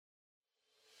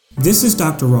This is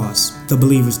Dr. Ross, the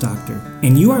Believer's Doctor,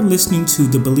 and you are listening to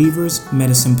the Believer's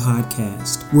Medicine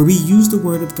Podcast, where we use the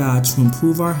Word of God to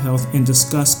improve our health and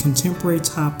discuss contemporary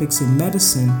topics in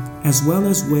medicine, as well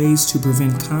as ways to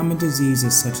prevent common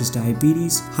diseases such as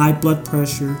diabetes, high blood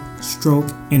pressure, stroke,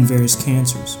 and various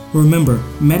cancers. Remember,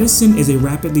 medicine is a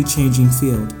rapidly changing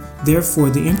field. Therefore,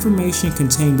 the information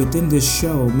contained within this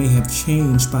show may have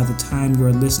changed by the time you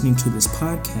are listening to this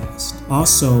podcast.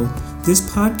 Also, this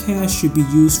podcast should be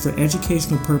used for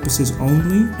educational purposes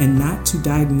only and not to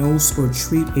diagnose or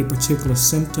treat a particular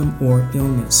symptom or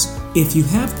illness. If you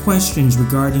have questions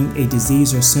regarding a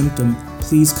disease or symptom,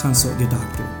 please consult your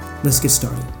doctor. Let's get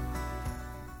started.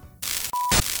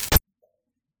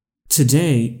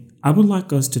 Today, I would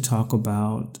like us to talk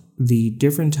about the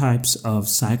different types of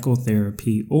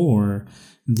psychotherapy or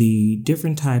the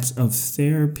different types of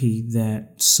therapy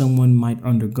that someone might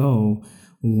undergo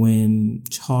when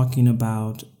talking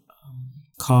about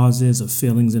causes of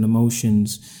feelings and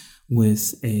emotions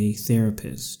with a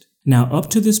therapist. Now, up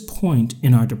to this point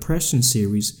in our depression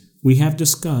series, we have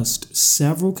discussed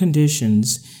several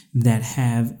conditions that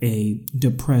have a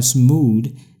depressed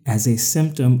mood as a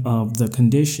symptom of the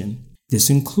condition. This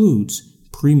includes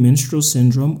premenstrual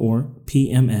syndrome or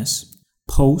PMS,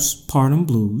 post-partum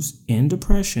blues and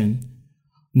depression,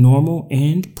 normal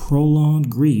and prolonged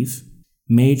grief,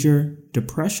 major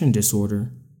depression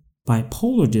disorder,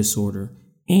 bipolar disorder,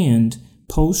 and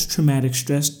post-traumatic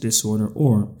stress disorder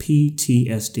or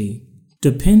PTSD.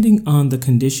 Depending on the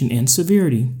condition and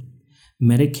severity,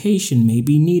 medication may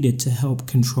be needed to help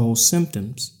control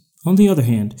symptoms. On the other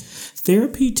hand,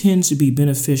 therapy tends to be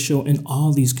beneficial in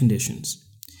all these conditions.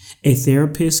 A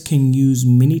therapist can use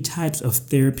many types of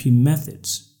therapy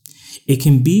methods. It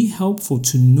can be helpful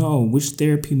to know which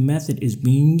therapy method is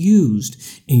being used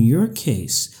in your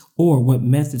case or what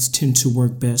methods tend to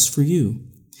work best for you.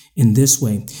 In this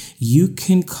way, you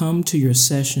can come to your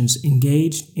sessions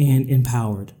engaged and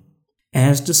empowered.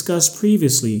 As discussed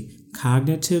previously,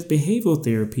 cognitive behavioral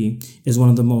therapy is one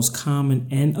of the most common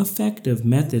and effective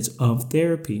methods of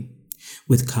therapy.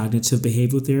 With cognitive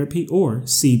behavioral therapy, or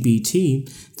CBT,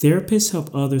 therapists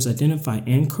help others identify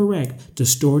and correct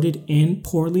distorted and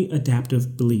poorly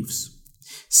adaptive beliefs.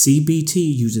 CBT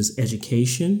uses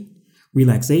education,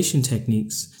 relaxation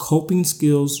techniques, coping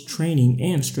skills training,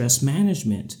 and stress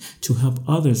management to help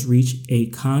others reach a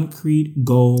concrete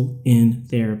goal in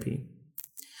therapy.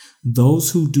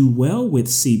 Those who do well with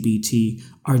CBT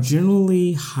are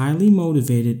generally highly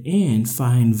motivated and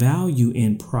find value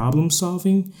in problem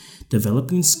solving,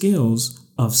 developing skills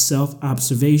of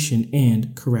self-observation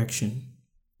and correction.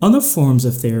 Other forms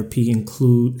of therapy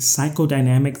include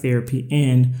psychodynamic therapy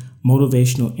and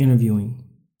motivational interviewing.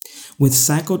 With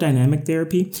psychodynamic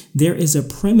therapy, there is a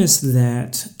premise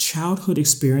that childhood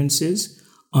experiences,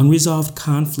 unresolved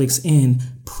conflicts, and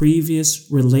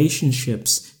previous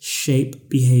relationships shape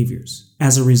behaviors.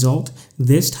 As a result,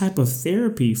 this type of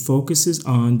therapy focuses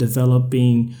on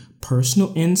developing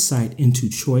personal insight into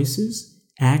choices,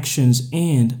 actions,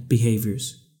 and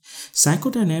behaviors.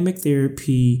 Psychodynamic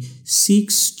therapy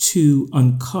seeks to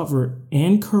uncover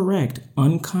and correct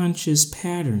unconscious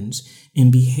patterns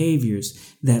and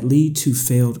behaviors that lead to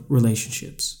failed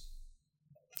relationships.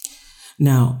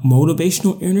 Now,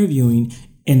 motivational interviewing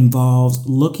involves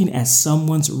looking at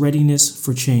someone's readiness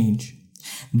for change.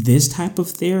 This type of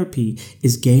therapy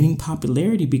is gaining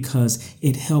popularity because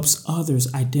it helps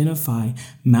others identify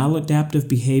maladaptive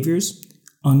behaviors,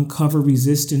 uncover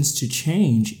resistance to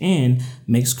change, and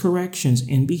makes corrections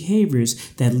in behaviors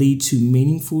that lead to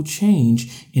meaningful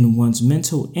change in one's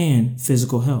mental and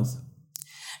physical health.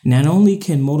 Not only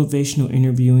can motivational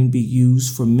interviewing be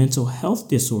used for mental health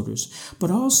disorders,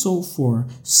 but also for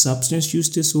substance use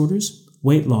disorders,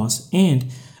 weight loss,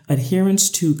 and adherence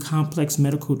to complex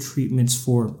medical treatments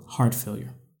for heart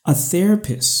failure. A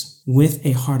therapist with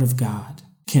a heart of God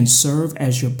can serve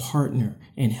as your partner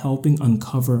in helping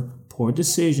uncover poor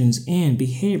decisions and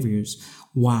behaviors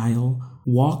while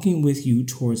walking with you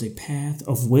towards a path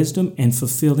of wisdom and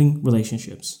fulfilling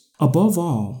relationships. Above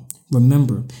all,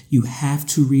 remember, you have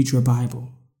to read your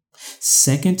Bible.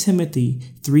 2 Timothy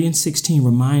 3:16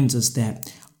 reminds us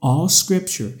that all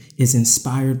scripture is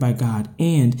inspired by God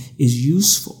and is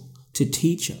useful to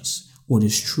teach us what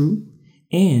is true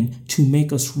and to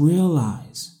make us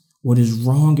realize what is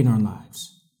wrong in our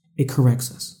lives. It corrects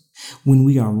us when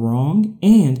we are wrong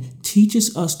and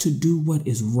teaches us to do what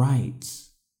is right.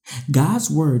 God's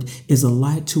word is a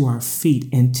light to our feet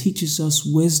and teaches us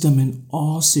wisdom in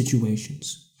all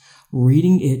situations.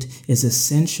 Reading it is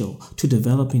essential to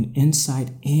developing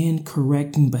insight and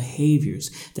correcting behaviors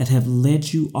that have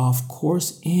led you off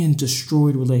course and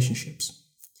destroyed relationships.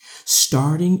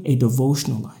 Starting a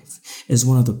devotional life is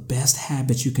one of the best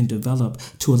habits you can develop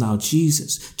to allow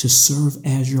Jesus to serve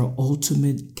as your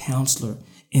ultimate counselor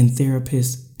and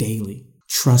therapist daily.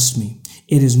 Trust me,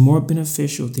 it is more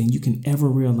beneficial than you can ever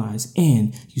realize,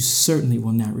 and you certainly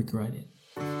will not regret it.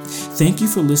 Thank you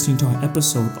for listening to our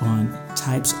episode on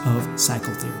types of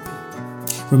psychotherapy.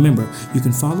 Remember, you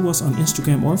can follow us on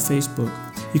Instagram or Facebook.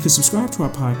 You can subscribe to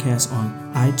our podcast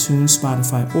on iTunes,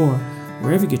 Spotify, or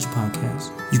wherever you get your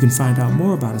podcasts. You can find out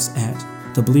more about us at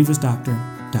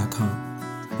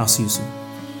thebelieversdoctor.com. I'll see you soon.